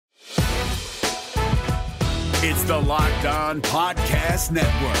It's the Locked On Podcast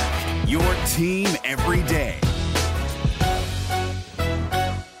Network, your team every day.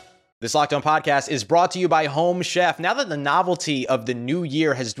 This Locked On Podcast is brought to you by Home Chef. Now that the novelty of the new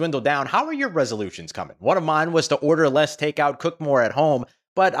year has dwindled down, how are your resolutions coming? One of mine was to order less takeout, cook more at home,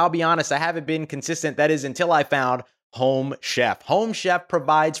 but I'll be honest, I haven't been consistent. That is until I found Home Chef. Home Chef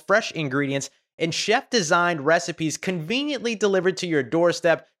provides fresh ingredients and chef-designed recipes conveniently delivered to your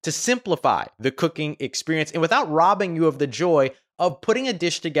doorstep to simplify the cooking experience and without robbing you of the joy of putting a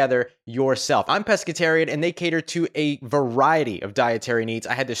dish together yourself. I'm pescatarian and they cater to a variety of dietary needs.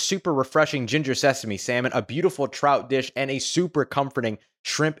 I had this super refreshing ginger sesame salmon, a beautiful trout dish, and a super comforting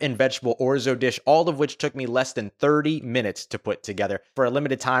shrimp and vegetable orzo dish, all of which took me less than 30 minutes to put together. For a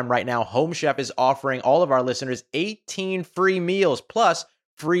limited time right now, Home Chef is offering all of our listeners 18 free meals plus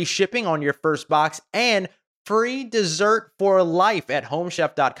free shipping on your first box and free dessert for life at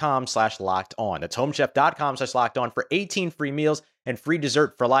homechef.com/lockedon. That's homechef.com/lockedon for 18 free meals and free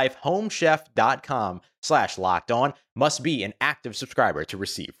dessert for life. Homechef.com/lockedon. Must be an active subscriber to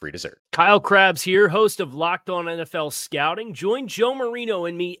receive free dessert. Kyle Krabs here, host of Locked On NFL Scouting. Join Joe Marino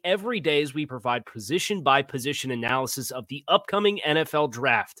and me every day as we provide position-by-position analysis of the upcoming NFL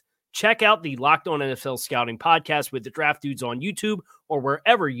Draft. Check out the Locked On NFL Scouting podcast with the Draft Dudes on YouTube or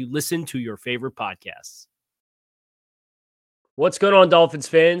wherever you listen to your favorite podcasts. What's going on, Dolphins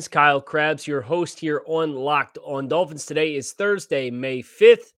fans? Kyle Krabs, your host here on Locked On Dolphins. Today is Thursday, May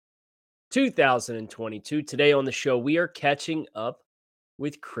 5th, 2022. Today on the show, we are catching up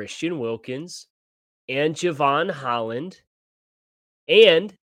with Christian Wilkins and Jevon Holland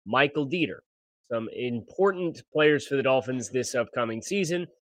and Michael Deiter, some important players for the Dolphins this upcoming season.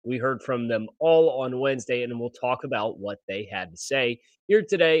 We heard from them all on Wednesday, and we'll talk about what they had to say here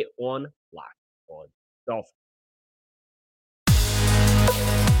today on Locked On Dolphins.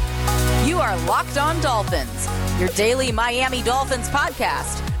 You are Locked On Dolphins, your daily Miami Dolphins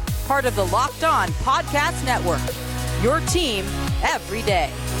podcast, part of the Locked On Podcast Network, your team every day.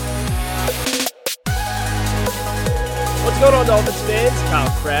 What's going on, Dolphins fans? Kyle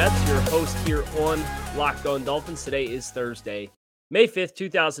Krabs, your host here on Locked On Dolphins. Today is Thursday, May 5th,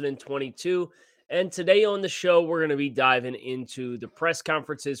 2022. And today on the show, we're going to be diving into the press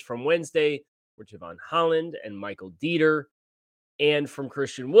conferences from Wednesday for Jevon Holland and Michael Deiter and from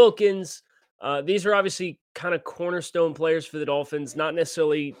Christian Wilkins. These are obviously kind of cornerstone players for the Dolphins, not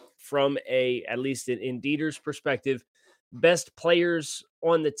necessarily from at least in Deiter's perspective, best players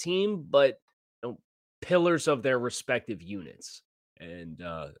on the team, but pillars of their respective units. And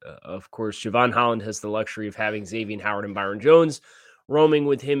of course, Jevon Holland has the luxury of having Xavier Howard and Byron Jones roaming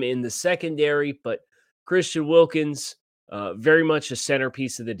with him in the secondary, but Christian Wilkins, very much a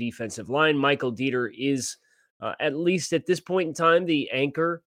centerpiece of the defensive line. Michael Deiter is, at least at this point in time, the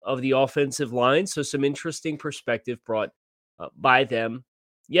anchor of the offensive line. So some interesting perspective brought by them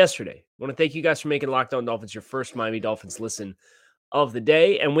yesterday. I want to thank you guys for making Locked On Dolphins your first Miami Dolphins listen of the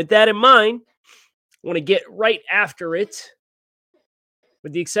day. And with that in mind, I want to get right after it,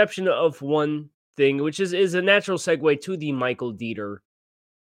 with the exception of one thing, which is a natural segue to the Michael Deiter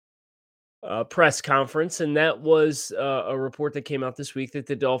press conference. And that was a report that came out this week that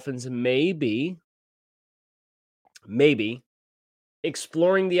the Dolphins may be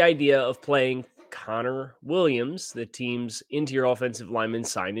exploring the idea of playing Connor Williams, the team's interior offensive lineman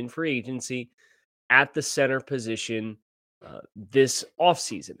signed in free agency, at the center position this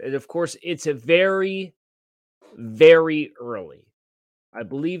offseason. And of course, it's a very, very early. I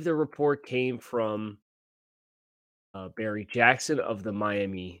believe the report came from Barry Jackson of the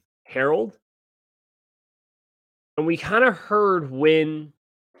Miami Herald. And we kind of heard when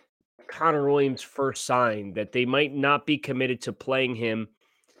Connor Williams first signed that they might not be committed to playing him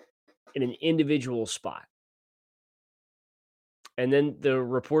in an individual spot. And then the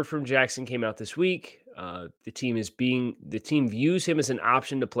report from Jackson came out this week. The team views him as an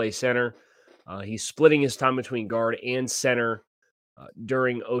option to play center. He's splitting his time between guard and center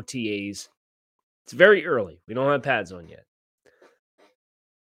during OTAs. It's very early. We don't have pads on yet.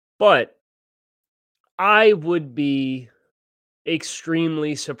 But I would be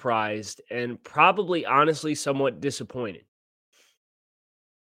extremely surprised and probably honestly somewhat disappointed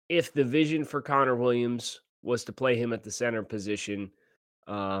if the vision for Connor Williams was to play him at the center position.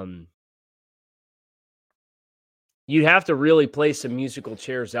 You'd have to really play some musical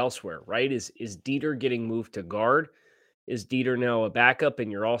chairs elsewhere, right? Is Deiter getting moved to guard? Is Deiter now a backup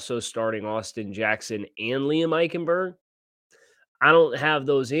and you're also starting Austin Jackson and Liam Eichenberg? I don't have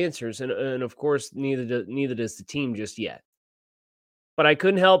those answers, and of course, neither does the team just yet. But I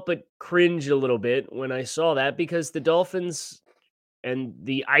couldn't help but cringe a little bit when I saw that, because the Dolphins and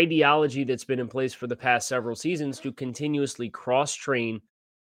the ideology that's been in place for the past several seasons to continuously cross-train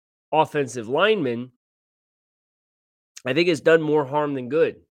offensive linemen, I think has done more harm than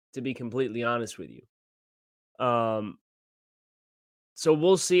good, to be completely honest with you. So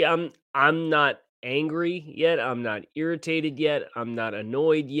we'll see. I'm not angry yet. I'm not irritated yet. I'm not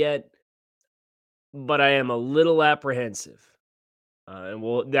annoyed yet, but I am a little apprehensive.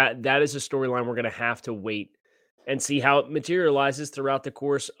 And that is a storyline we're going to have to wait and see how it materializes throughout the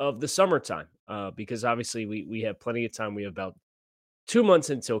course of the summertime. Because obviously we have plenty of time. We have about 2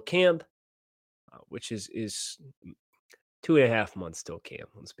 months until camp, which is 2.5 months till camp.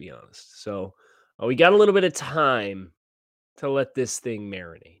 Let's be honest. So we got a little bit of time to let this thing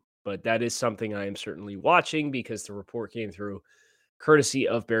marinate. But that is something I am certainly watching because the report came through courtesy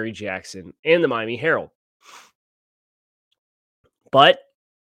of Barry Jackson and the Miami Herald. But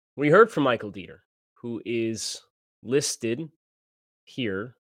we heard from Michael Deiter, who is listed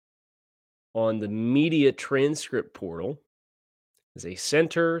here on the media transcript portal as a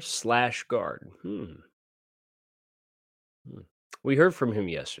center/guard. We heard from him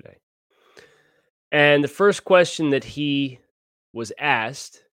yesterday. And the first question that he was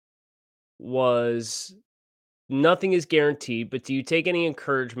asked was, nothing is guaranteed, but do you take any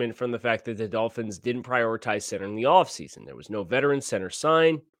encouragement from the fact that the Dolphins didn't prioritize center in the offseason? There was no veteran center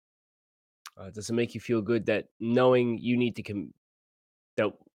sign. Does it make you feel good that knowing you need to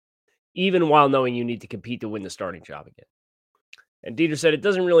that even while knowing you need to compete to win the starting job again? And Deiter said, it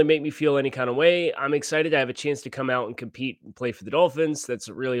doesn't really make me feel any kind of way. I'm excited to have a chance to come out and compete and play for the Dolphins. That's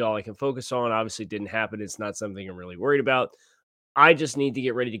really all I can focus on. Obviously, it didn't happen. It's not something I'm really worried about. I just need to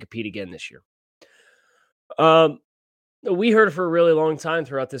get ready to compete again this year. We heard for a really long time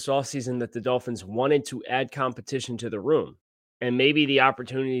throughout this offseason that the Dolphins wanted to add competition to the room. And maybe the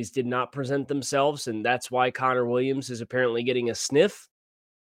opportunities did not present themselves, and that's why Connor Williams is apparently getting a sniff.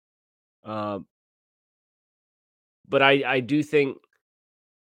 But I do think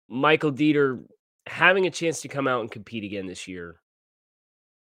Michael Deiter having a chance to come out and compete again this year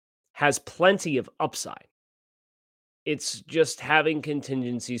has plenty of upside. It's just having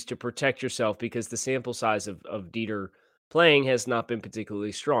contingencies to protect yourself because the sample size of Deiter playing has not been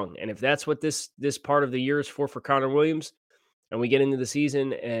particularly strong. And if that's what this part of the year is for Connor Williams, and we get into the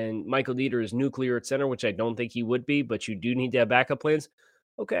season and Michael Deiter is nuclear at center, which I don't think he would be, but you do need to have backup plans.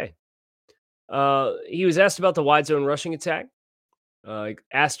 Okay. He was asked about the wide zone rushing attack,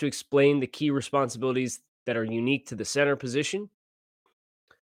 asked to explain the key responsibilities that are unique to the center position.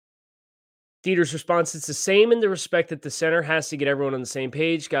 Deiter's response is the same in the respect that the center has to get everyone on the same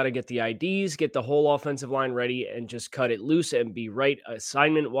page, got to get the IDs, get the whole offensive line ready, and just cut it loose and be right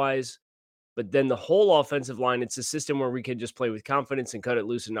assignment-wise. But then the whole offensive line, it's a system where we can just play with confidence and cut it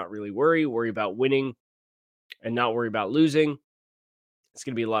loose and not really worry about winning and not worry about losing. It's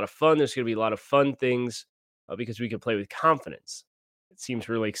going to be a lot of fun. There's going to be a lot of fun things because we can play with confidence. It seems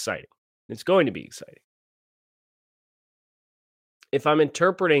really exciting. It's going to be exciting. If I'm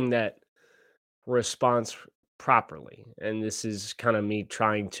interpreting that response properly, and this is kind of me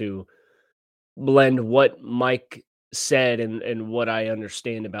trying to blend what Mike said and what I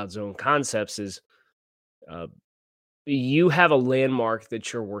understand about zone concepts, is you have a landmark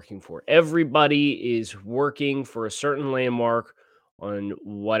that you're working for. Everybody is working for a certain landmark on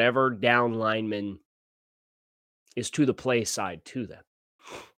whatever down lineman is to the play side to them.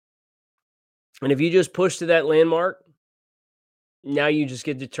 And if you just push to that landmark, now you just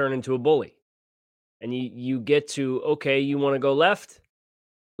get to turn into a bully. And you get to, okay, you want to go left?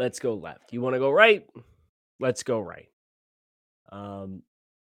 Let's go left. You want to go right? Let's go right.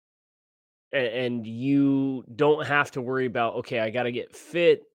 And you don't have to worry about, okay, I got to get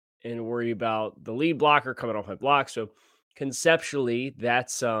fit and worry about the lead blocker coming off my block. So conceptually,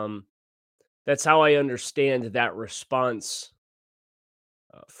 that's how I understand that response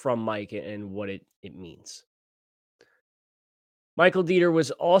from Mike and what it means. Michael Deiter was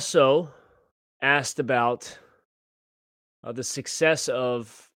also asked about the success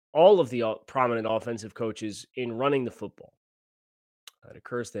of all of the prominent offensive coaches in running the football. It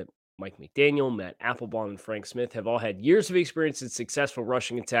occurs that Mike McDaniel, Matt Applebaum, and Frank Smith have all had years of experience in successful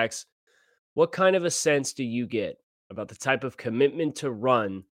rushing attacks. What kind of a sense do you get about the type of commitment to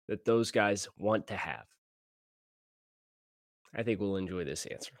run that those guys want to have? I think we'll enjoy this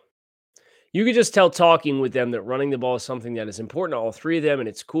answer. You could just tell talking with them that running the ball is something that is important to all three of them, and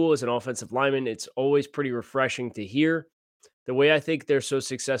it's cool as an offensive lineman. It's always pretty refreshing to hear. The way I think they're so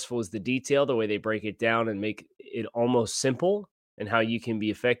successful is the detail, the way they break it down and make it almost simple, and how you can be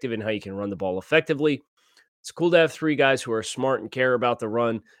effective and how you can run the ball effectively. It's cool to have three guys who are smart and care about the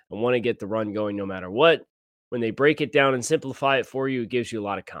run and want to get the run going no matter what. when they break it down and simplify it for you, it gives you a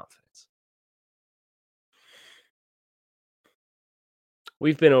lot of confidence.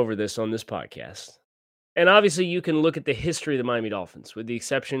 We've been over this on this podcast. And obviously, you can look at the history of the Miami Dolphins, with the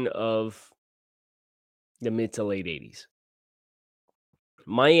exception of the mid to late 80s.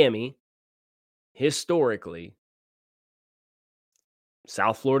 Miami, historically,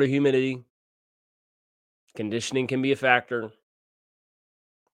 South Florida humidity, conditioning can be a factor.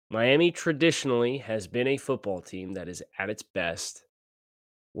 Miami traditionally has been a football team that is at its best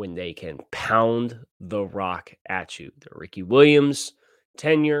when they can pound the rock at you. The Ricky Williams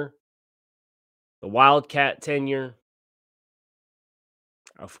tenure, the Wildcat tenure,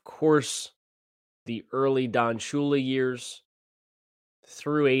 of course, the early Don Shula years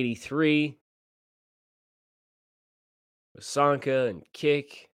through 83, with Sanka and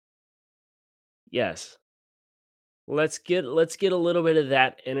Kick. Yes. Let's get a little bit of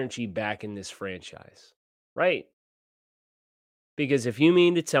that energy back in this franchise. Right? Because if you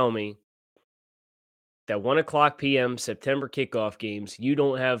mean to tell me that 1 o'clock p.m. September kickoff games, you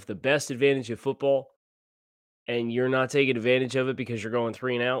don't have the best advantage of football and you're not taking advantage of it because you're going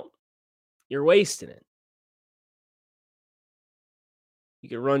 3 and out, you're wasting it. You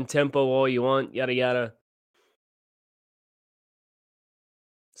can run tempo all you want, yada, yada.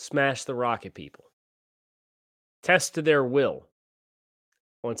 Smash the rock at people. Test to their will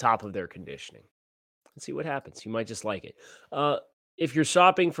on top of their conditioning. Let's see what happens. You might just like it. If you're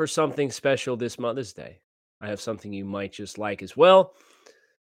shopping for something special this Mother's Day, I have something you might just like as well.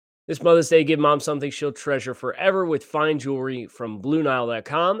 This Mother's Day, give Mom something she'll treasure forever with fine jewelry from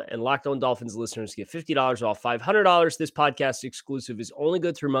BlueNile.com. And Locked On Dolphins listeners get $50 off $500. This podcast exclusive is only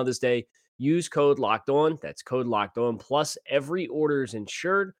good through Mother's Day. Use code Locked On. That's code Locked On. Plus, every order is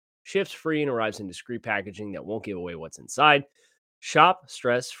insured, ships free, and arrives in discreet packaging that won't give away what's inside. Shop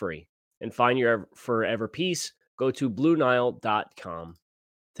stress-free and find your forever peace. Go to BlueNile.com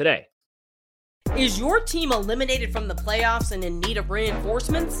today. Is your team eliminated from the playoffs and in need of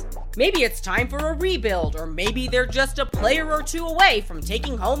reinforcements? Maybe it's time for a rebuild, or maybe they're just a player or two away from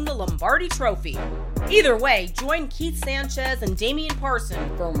taking home the Lombardi Trophy. Either way, join Keith Sanchez and Damian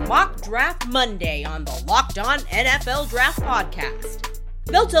Parson for Mock Draft Monday on the Locked On NFL Draft Podcast.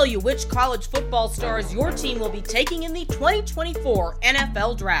 They'll tell you which college football stars your team will be taking in the 2024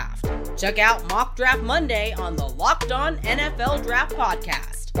 NFL Draft. Check out Mock Draft Monday on the Locked On NFL Draft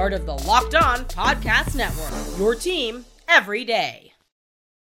Podcast, part of the Locked On Podcast Network, your team every day.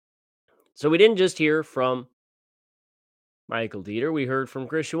 So we didn't just hear from Michael Deiter, we heard from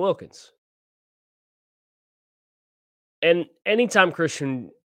Christian Wilkins. And anytime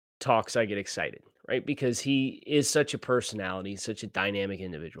Christian talks, I get excited, right? Because he is such a personality, such a dynamic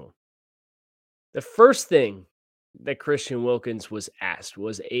individual. The first thing that Christian Wilkins was asked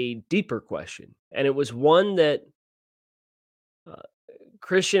was a deeper question. And it was one that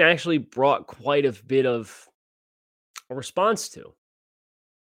Christian actually brought quite a bit of a response to.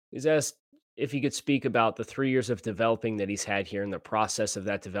 He's asked if he could speak about the 3 years of developing that he's had here and the process of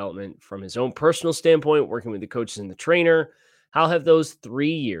that development from his own personal standpoint, working with the coaches and the trainer. How have those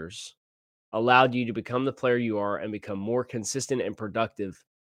 3 years allowed you to become the player you are and become more consistent and productive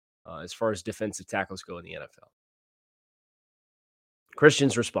as far as defensive tackles go in the NFL?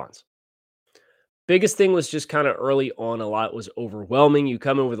 Christian's response. Biggest thing was just kind of early on, a lot was overwhelming. You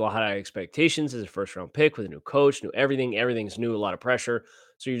come in with a lot of expectations as a first-round pick with a new coach, new everything. Everything's new, a lot of pressure.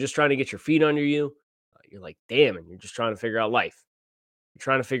 So you're just trying to get your feet under you. You're like, damn, and you're just trying to figure out life. You're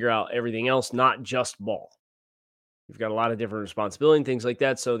trying to figure out everything else, not just ball. You've got a lot of different responsibility and things like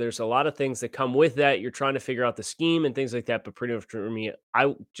that. So there's a lot of things that come with that. You're trying to figure out the scheme and things like that. But pretty much for me,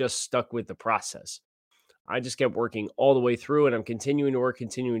 I just stuck with the process. I just kept working all the way through, and I'm continuing to work,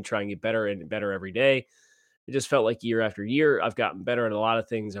 continuing to try and get better and better every day. It just felt like year after year, I've gotten better at a lot of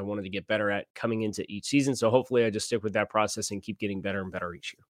things I wanted to get better at coming into each season. So hopefully I just stick with that process and keep getting better and better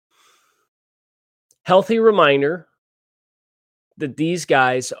each year. Healthy reminder that these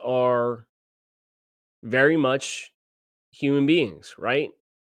guys are very much human beings, right?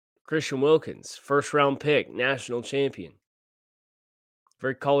 Christian Wilkins, first round pick, national champion.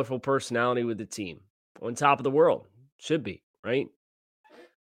 Very colorful personality with the team. On top of the world. Should be, right?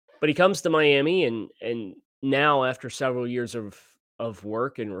 But he comes to Miami and now after several years of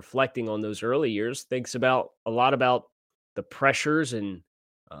work and reflecting on those early years, thinks about a lot about the pressures and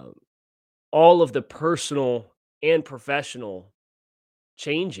all of the personal and professional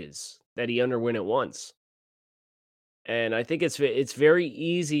changes that he underwent at once. And I think it's very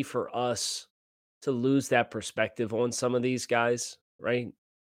easy for us to lose that perspective on some of these guys, right?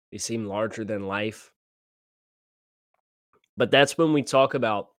 They seem larger than life. But that's when we talk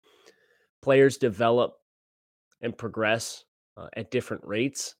about players develop and progress at different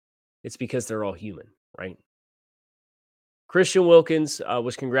rates, it's because they're all human, right? Christian Wilkins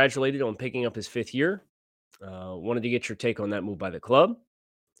was congratulated on picking up his 5th year. Wanted to get your take on that move by the club.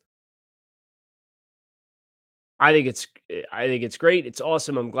 I think it's great. It's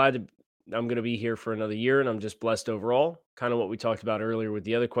awesome. I'm glad I'm going to be here for another year, and I'm just blessed overall. Kind of what we talked about earlier with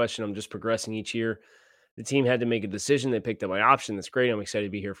the other question. I'm just progressing each year. The team had to make a decision. They picked up my option. That's great. I'm excited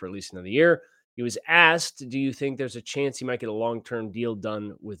to be here for at least another year. He was asked, do you think there's a chance he might get a long-term deal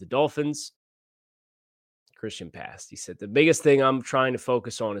done with the Dolphins? Christian passed. He said, the biggest thing I'm trying to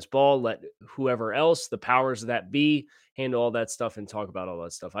focus on is ball. Let whoever else, the powers that be, handle all that stuff and talk about all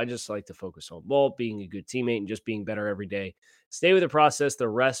that stuff. I just like to focus on ball, being a good teammate, and just being better every day. Stay with the process. The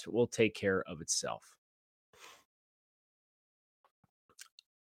rest will take care of itself.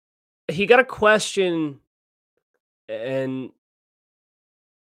 He got a question, and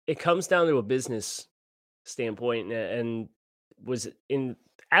it comes down to a business standpoint, and was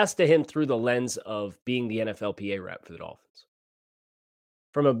asked to him through the lens of being the NFLPA rep for the Dolphins.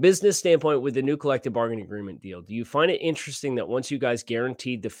 From a business standpoint, with the new collective bargaining agreement deal, do you find it interesting that once you guys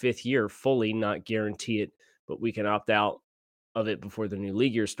guaranteed the 5th year fully, not guarantee it, but we can opt out of it before the new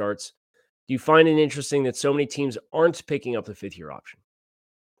league year starts, do you find it interesting that so many teams aren't picking up the 5th year option?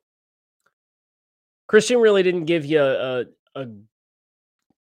 Christian really didn't give you a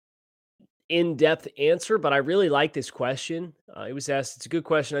in-depth answer, but I really like this question. It was asked, it's a good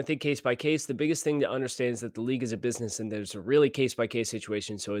question. I think case by case, the biggest thing to understand is that the league is a business and there's a really case by case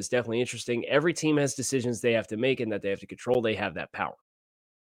situation. So it's definitely interesting. Every team has decisions they have to make and that they have to control. They have that power.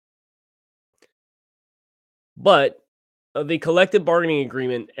 But the collective bargaining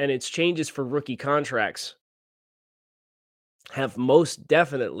agreement and its changes for rookie contracts have most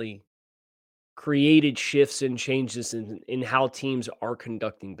definitely created shifts and changes in how teams are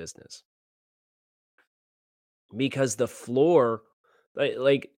conducting business. Because the floor,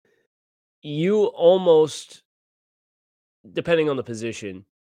 like you almost, depending on the position,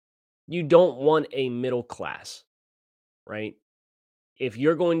 you don't want a middle class, right? If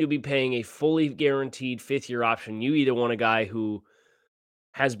you're going to be paying a fully guaranteed 5th year option, you either want a guy who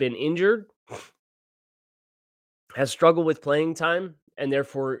has been injured, has struggled with playing time, and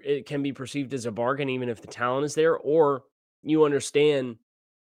therefore it can be perceived as a bargain even if the talent is there, or you understand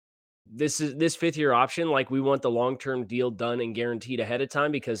this 5th year option, like we want the long-term deal done and guaranteed ahead of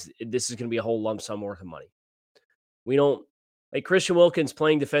time because this is going to be a whole lump sum worth of money. We don't, like Christian Wilkins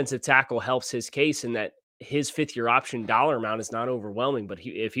playing defensive tackle helps his case in that his 5th year option dollar amount is not overwhelming, but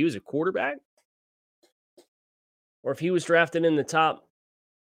if he was a quarterback or if he was drafted in the top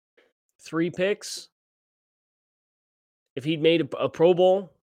 3 picks, if he'd made a Pro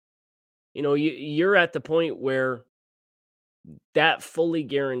Bowl, you're at the point where that fully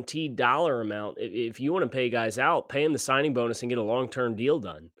guaranteed dollar amount, if you want to pay guys out, pay them the signing bonus and get a long-term deal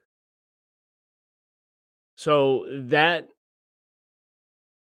done. So that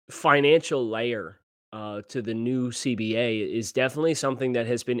financial layer to the new CBA is definitely something that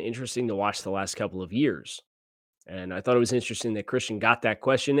has been interesting to watch the last couple of years. And I thought it was interesting that Christian got that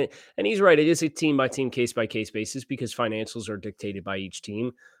question. And he's right. It is a team-by-team, case-by-case basis because financials are dictated by each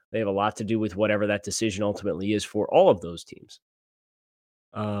team. They have a lot to do with whatever that decision ultimately is for all of those teams.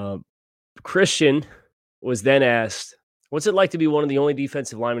 Christian was then asked, what's it like to be one of the only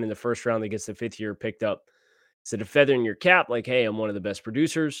defensive linemen in the first round that gets the 5th year picked up? Is it a feather in your cap? Like, hey, I'm one of the best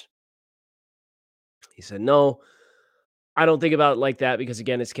producers. He said, no, I don't think about it like that because,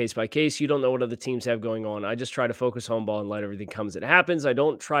 again, it's case by case. You don't know what other teams have going on. I just try to focus home ball and let everything come as it happens. I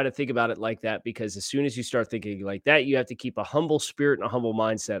don't try to think about it like that because as soon as you start thinking like that, you have to keep a humble spirit and a humble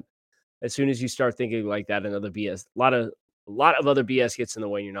mindset. As soon as you start thinking like that, another BS, a lot of other BS gets in the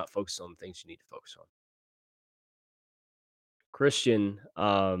way and you're not focused on the things you need to focus on. Christian,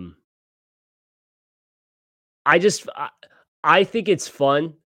 I think it's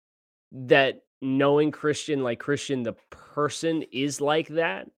fun that knowing Christian, like Christian, the person is like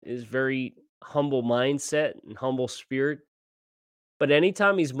that, is very humble mindset and humble spirit. But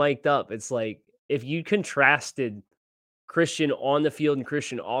anytime he's mic'd up, it's like, if you contrasted Christian on the field and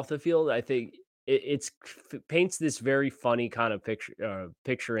Christian off the field, I think it paints this very funny kind of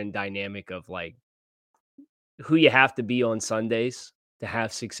picture and dynamic of like who you have to be on Sundays to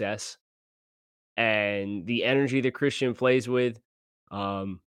have success and the energy that Christian plays with.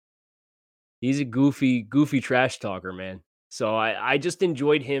 He's a goofy trash talker, man. So I just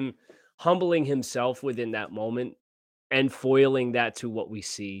enjoyed him humbling himself within that moment and foiling that to what we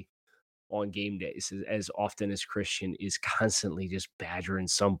see on game days as often as Christian is constantly just badgering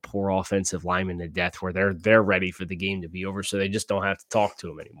some poor offensive lineman to death where they're ready for the game to be over so they just don't have to talk to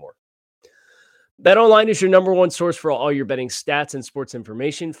him anymore. BetOnline is your number one source for all your betting stats and sports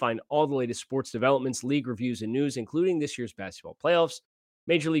information. Find all the latest sports developments, league reviews, and news, including this year's basketball playoffs,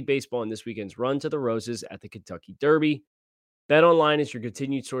 Major League Baseball, and this weekend's run to the Roses at the Kentucky Derby. BetOnline is your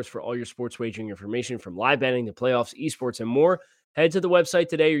continued source for all your sports wagering information, from live betting to playoffs, esports, and more. Head to the website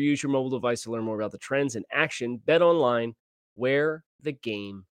today or use your mobile device to learn more about the trends in action. BetOnline, where the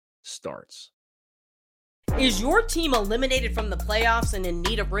game starts. Is your team eliminated from the playoffs and in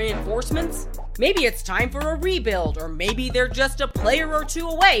need of reinforcements? Maybe it's time for a rebuild, or maybe they're just a player or two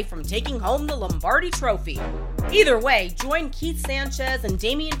away from taking home the Lombardi Trophy. Either way, join Keith Sanchez and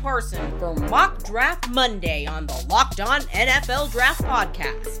Damian Parson for Mock Draft Monday on the Locked On NFL Draft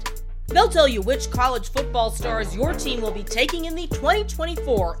Podcast. They'll tell you which college football stars your team will be taking in the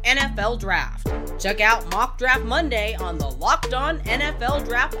 2024 NFL Draft. Check out Mock Draft Monday on the Locked On NFL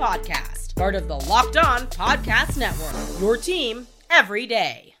Draft Podcast, part of the Locked On Podcast Network, your team every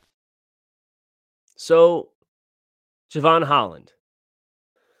day. So, Jevon Holland,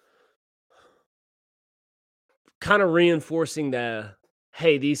 kind of reinforcing the,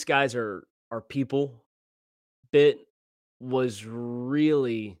 hey, these guys are people bit, was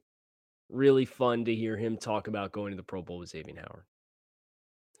really fun to hear him talk about going to the Pro Bowl with Xavier Howard.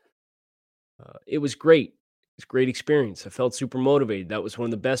 It was great. It was a great experience. I felt super motivated. That was one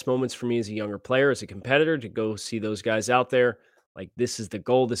of the best moments for me as a younger player, as a competitor, to go see those guys out there. Like, this is the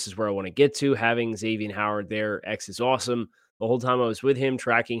goal. This is where I want to get to. Having Xavier Howard there, X is awesome. The whole time I was with him,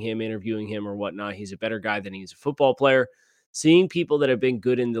 tracking him, interviewing him or whatnot, he's a better guy than he's a football player. Seeing people that have been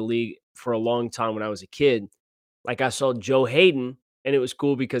good in the league for a long time when I was a kid, like I saw Joe Hayden, and it was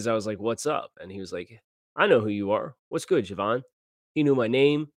cool because I was like, what's up? And he was like, I know who you are. What's good, Jevon? He knew my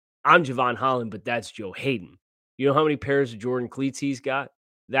name. I'm Jevon Holland, but that's Joe Hayden. You know how many pairs of Jordan cleats he's got?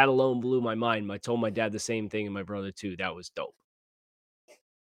 That alone blew my mind. I told my dad the same thing and my brother too. That was dope.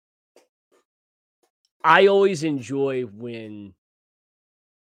 I always enjoy when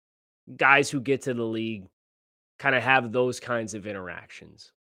guys who get to the league kind of have those kinds of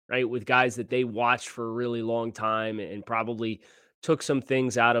interactions, right? With guys that they watched for a really long time and probably took some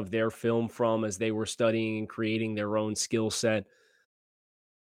things out of their film from as they were studying and creating their own skill set.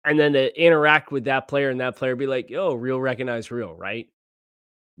 And then to interact with that player and that player be like, yo, real recognize real, right?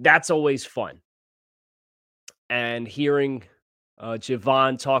 That's always fun. And hearing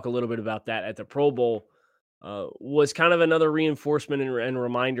Jevon talk a little bit about that at the Pro Bowl was kind of another reinforcement and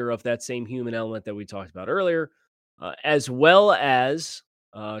reminder of that same human element that we talked about earlier, as well as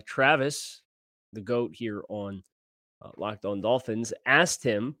Travis, the GOAT here on Locked On Dolphins, asked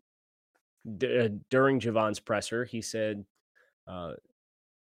him during Jevon's presser. He said,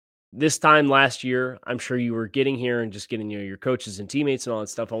 this time last year, I'm sure you were getting here and just getting your coaches and teammates and all that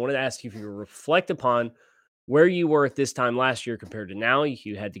stuff. I wanted to ask you if you reflect upon where you were at this time last year compared to now.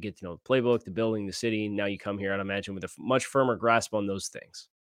 You had to get to know the playbook, the building, the city. Now you come here, I'd imagine, with a much firmer grasp on those things.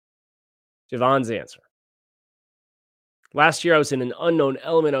 Jevon's answer. Last year, I was in an unknown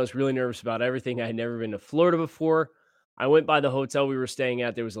element. I was really nervous about everything. I had never been to Florida before. I went by the hotel we were staying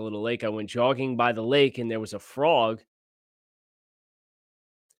at. There was a little lake. I went jogging by the lake, and there was a frog.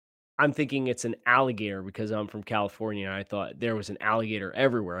 I'm thinking it's an alligator because I'm from California. And I thought there was an alligator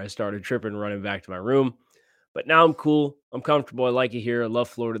everywhere. I started tripping, running back to my room. But now I'm cool. I'm comfortable. I like it here. I love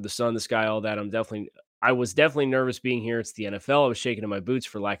Florida, the sun, the sky, all that. I was definitely nervous being here. It's the NFL. I was shaking in my boots,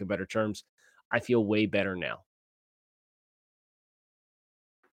 for lack of better terms. I feel way better now.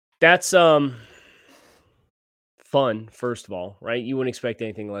 That's fun, first of all, right? You wouldn't expect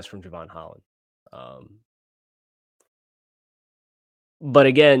anything less from Jevon Holland. But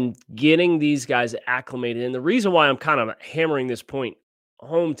again, getting these guys acclimated, and the reason why I'm kind of hammering this point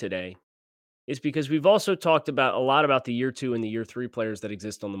home today is because we've also talked about a lot about the year 2 and the year 3 players that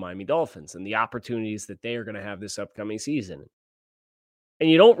exist on the Miami Dolphins and the opportunities that they are going to have this upcoming season. And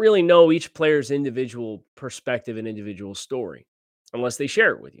you don't really know each player's individual perspective and individual story unless they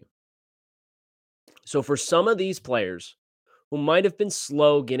share it with you. So for some of these players who might have been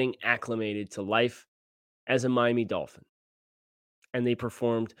slow getting acclimated to life as a Miami Dolphin, and they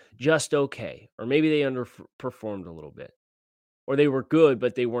performed just okay, or maybe they underperformed a little bit, or they were good,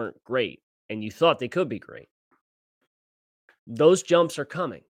 but they weren't great, and you thought they could be great. Those jumps are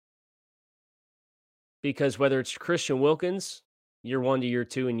coming. Because whether it's Christian Wilkins, year 1 to year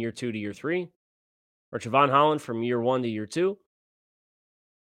 2 and year 2 to year 3, or Jevon Holland from year 1 to year 2,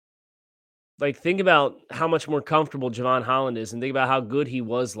 like, think about how much more comfortable Jevon Holland is, and think about how good he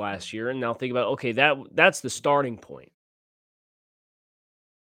was last year, and now think about, okay, that's the starting point.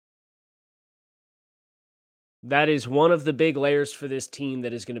 That is one of the big layers for this team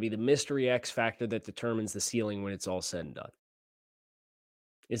that is going to be the mystery X factor that determines the ceiling when it's all said and done.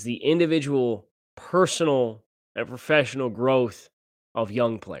 Is the individual personal and professional growth of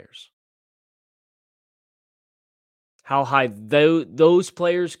young players. How high those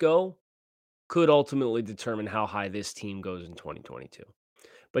players go could ultimately determine how high this team goes in 2022.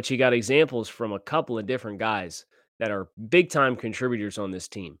 But you got examples from a couple of different guys that are big-time contributors on this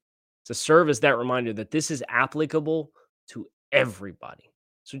team to serve as that reminder that this is applicable to everybody.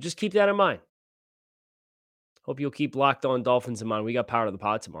 So just keep that in mind. Hope you'll keep Locked On Dolphins in mind. We got Power to the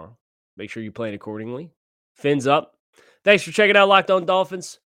Pod tomorrow. Make sure you plan accordingly. Fins up. Thanks for checking out Locked On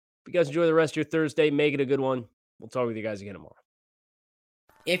Dolphins. If you guys enjoy the rest of your Thursday, make it a good one. We'll talk with you guys again tomorrow.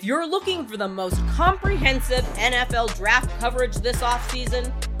 If you're looking for the most comprehensive NFL draft coverage this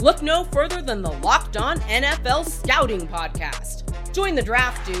offseason, look no further than the Locked On NFL Scouting Podcast. Join the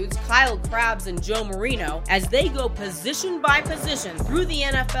draft dudes, Kyle Krabs and Joe Marino, as they go position by position through the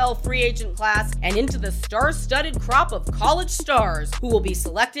NFL free agent class and into the star-studded crop of college stars who will be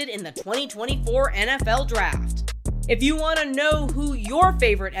selected in the 2024 NFL Draft. If you want to know who your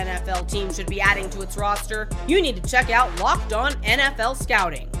favorite NFL team should be adding to its roster, you need to check out Locked On NFL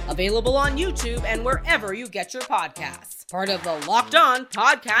Scouting, available on YouTube and wherever you get your podcasts. Part of the Locked On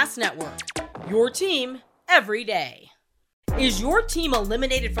Podcast Network, your team every day. Is your team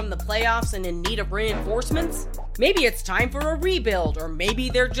eliminated from the playoffs and in need of reinforcements? Maybe it's time for a rebuild, or maybe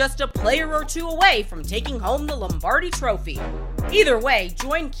they're just a player or two away from taking home the Lombardi Trophy. Either way,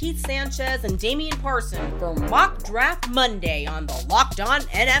 join Keith Sanchez and Damian Parson for Mock Draft Monday on the Locked On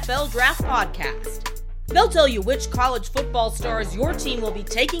NFL Draft Podcast. They'll tell you which college football stars your team will be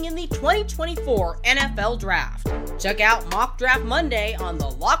taking in the 2024 NFL Draft. Check out Mock Draft Monday on the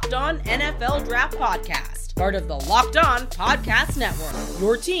Locked On NFL Draft Podcast, part of the Locked On Podcast Network,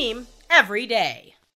 your team every day.